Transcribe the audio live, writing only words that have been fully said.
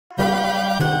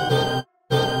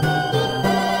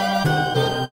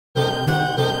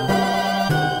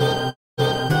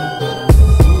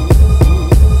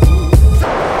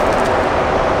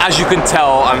can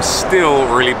tell, I'm still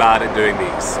really bad at doing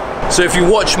these. So if you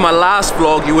watched my last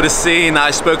vlog, you would have seen that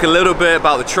I spoke a little bit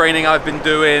about the training I've been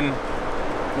doing,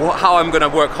 how I'm gonna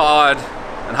work hard,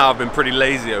 and how I've been pretty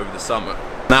lazy over the summer.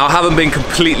 Now, I haven't been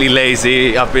completely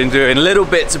lazy. I've been doing little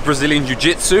bits of Brazilian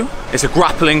Jiu-Jitsu. It's a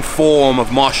grappling form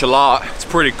of martial art. It's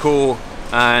pretty cool,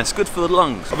 and it's good for the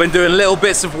lungs. I've been doing little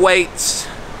bits of weights,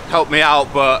 help me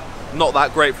out, but not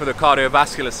that great for the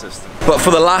cardiovascular system. But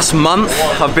for the last month,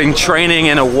 I've been training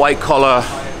in a white-collar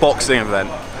boxing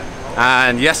event.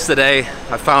 And yesterday,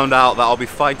 I found out that I'll be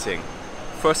fighting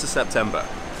 1st of September.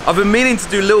 I've been meaning to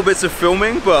do little bits of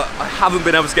filming, but I haven't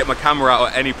been able to get my camera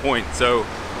out at any point, so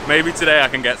maybe today I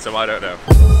can get some, I don't know.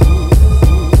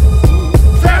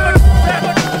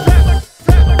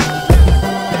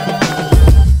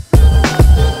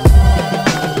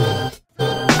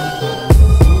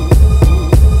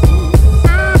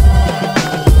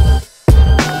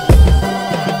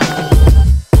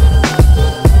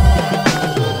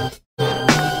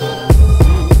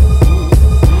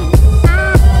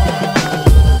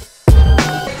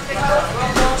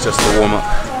 Just a warm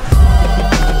up.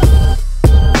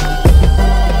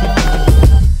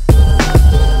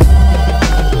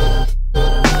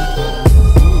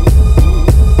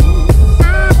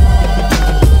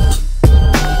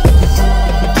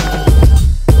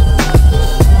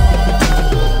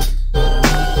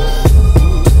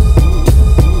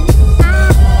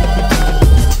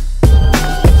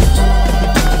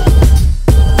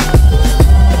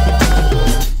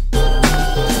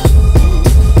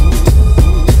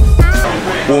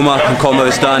 Warm up and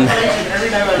combo's done.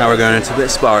 Now we're going into a bit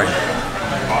of sparring.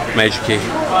 Major key.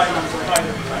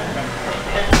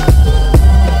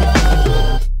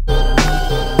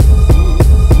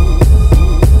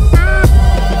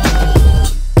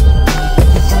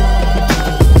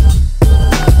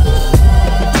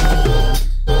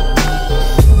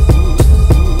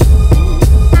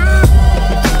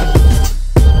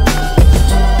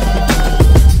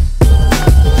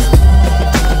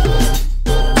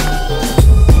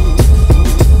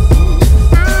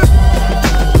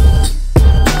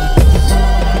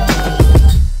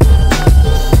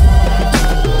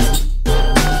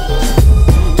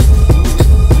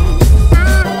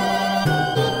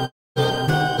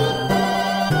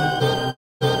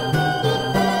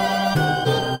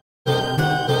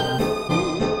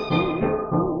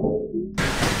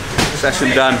 Session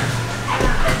done.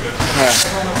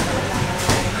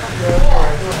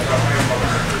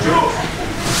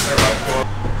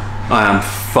 I am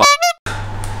fucked.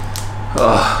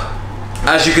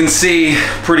 As you can see,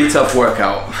 pretty tough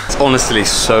workout. It's honestly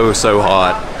so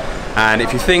hard. And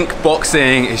if you think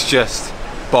boxing is just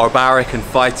barbaric and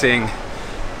fighting,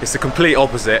 it's the complete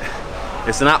opposite.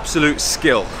 It's an absolute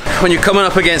skill. When you're coming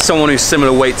up against someone who's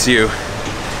similar weight to you,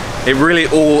 it really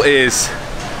all is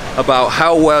about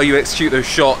how well you execute those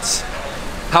shots,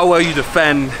 how well you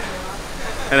defend,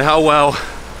 and how well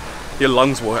your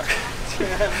lungs work.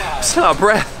 I'm still out of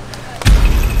breath.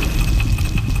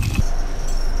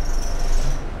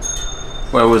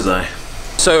 Where was I?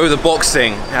 So the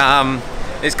boxing,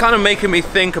 it's kind of making me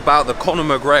think about the Conor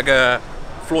McGregor,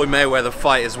 Floyd Mayweather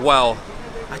fight as well.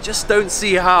 I just don't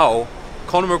see how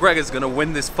Conor McGregor's gonna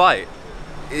win this fight.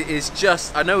 It's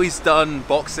just, I know he's done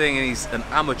boxing and he's an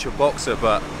amateur boxer,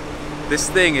 but this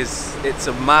thing is, it's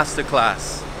a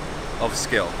masterclass of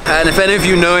skill. And if any of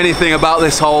you know anything about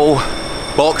this whole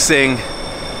boxing,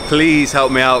 please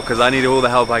help me out, because I need all the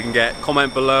help I can get.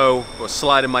 Comment below or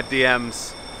slide in my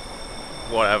DMs,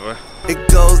 whatever. It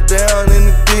goes down in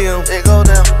the DM. It goes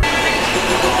down.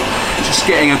 Just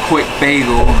getting a quick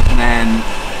bagel and then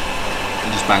I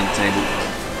just bang the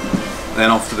table. Then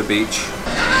off to the beach.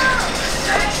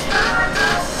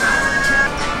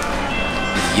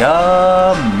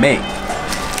 Yummy.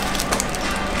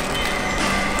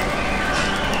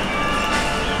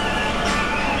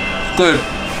 Good.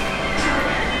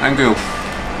 Thank you.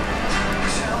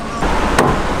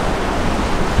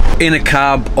 In a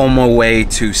cab on my way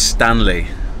to Stanley.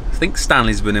 I think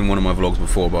Stanley's been in one of my vlogs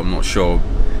before, but I'm not sure.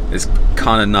 It's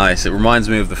kind of nice. It reminds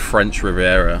me of the French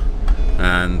Riviera,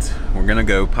 and we're gonna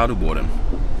go paddleboarding.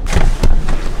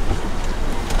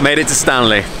 Made it to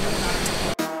Stanley.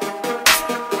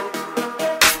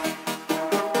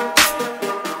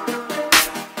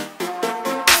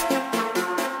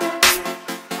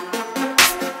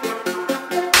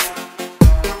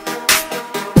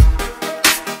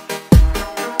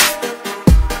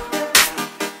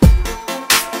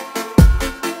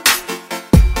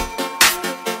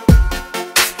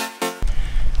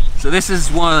 So this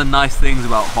is one of the nice things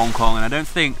about Hong Kong, and I don't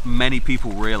think many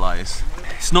people realize.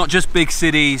 It's not just big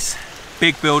cities,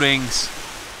 big buildings,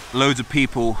 loads of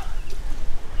people.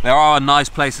 There are nice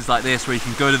places like this where you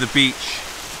can go to the beach.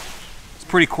 It's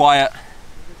pretty quiet,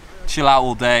 chill out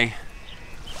all day,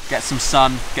 get some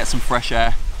sun, get some fresh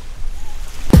air.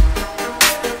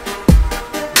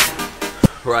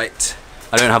 Right,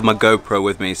 I don't have my GoPro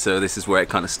with me, so this is where it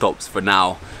kind of stops for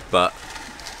now, but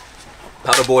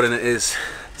paddleboarding it is.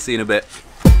 See you in a bit.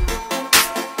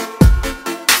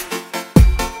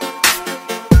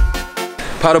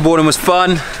 Paddleboarding was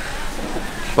fun.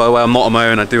 By the way, I'm not on my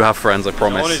own, I do have friends, I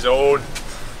promise. On his own.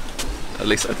 At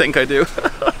least I think I do.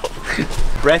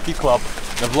 Brekkie Club.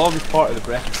 The vlog is part of the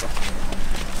Brekkie Club.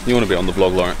 You want to be on the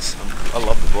vlog, Lawrence? I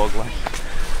love the vlog,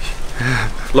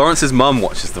 like. Lawrence's mum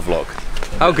watches the vlog.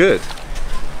 How good?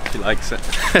 She likes it.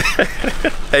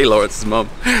 Hey, Lawrence's mum.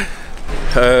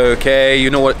 Okay, you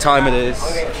know what time it is.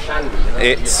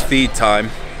 It's feed time.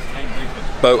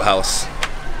 Boathouse.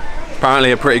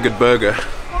 Apparently a pretty good burger.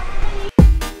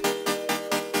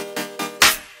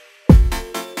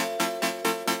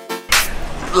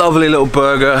 Lovely little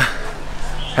burger.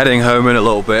 Heading home in a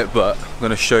little bit, but I'm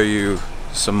going to show you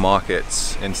some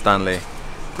markets in Stanley.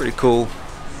 Pretty cool.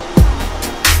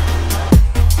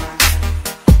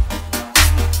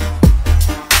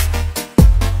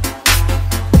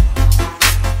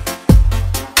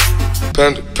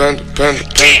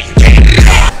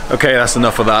 Okay, that's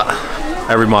enough of that.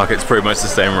 Every market's pretty much the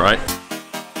same, right?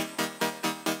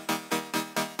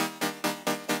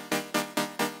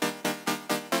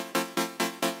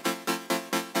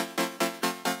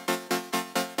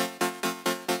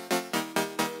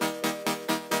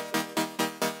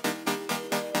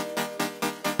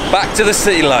 Back to the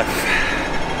city life.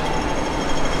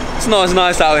 It's not as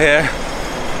nice out here.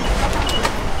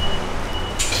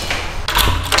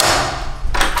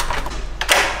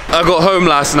 I got home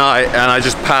last night and I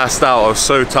just passed out. I was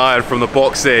so tired from the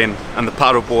boxing and the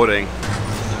paddleboarding.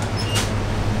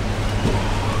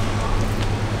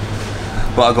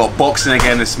 But I got boxing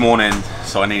again this morning,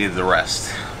 so I needed the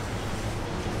rest.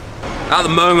 At the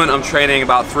moment, I'm training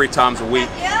about 3 times a week.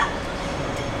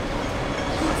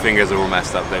 My fingers are all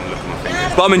messed up, don't look at my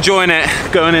fingers. But I'm enjoying it.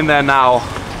 Going in there now.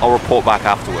 I'll report back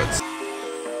afterwards.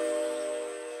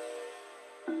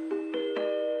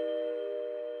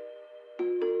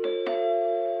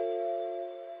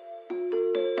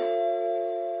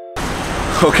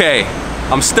 Okay,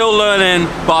 I'm still learning,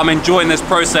 but I'm enjoying this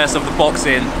process of the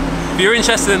boxing. If you're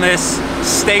interested in this,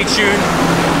 stay tuned.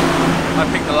 I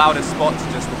picked the loudest spot to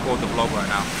just record the vlog right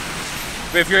now.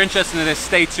 But if you're interested in this,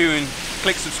 stay tuned,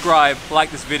 click subscribe,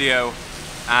 like this video,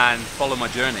 and follow my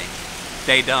journey.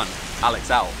 Day done.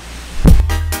 Alex out.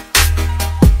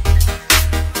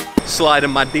 Slide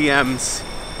in my DMs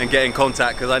and get in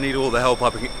contact because I need all the help I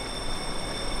can.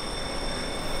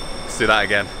 Let's do that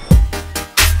again.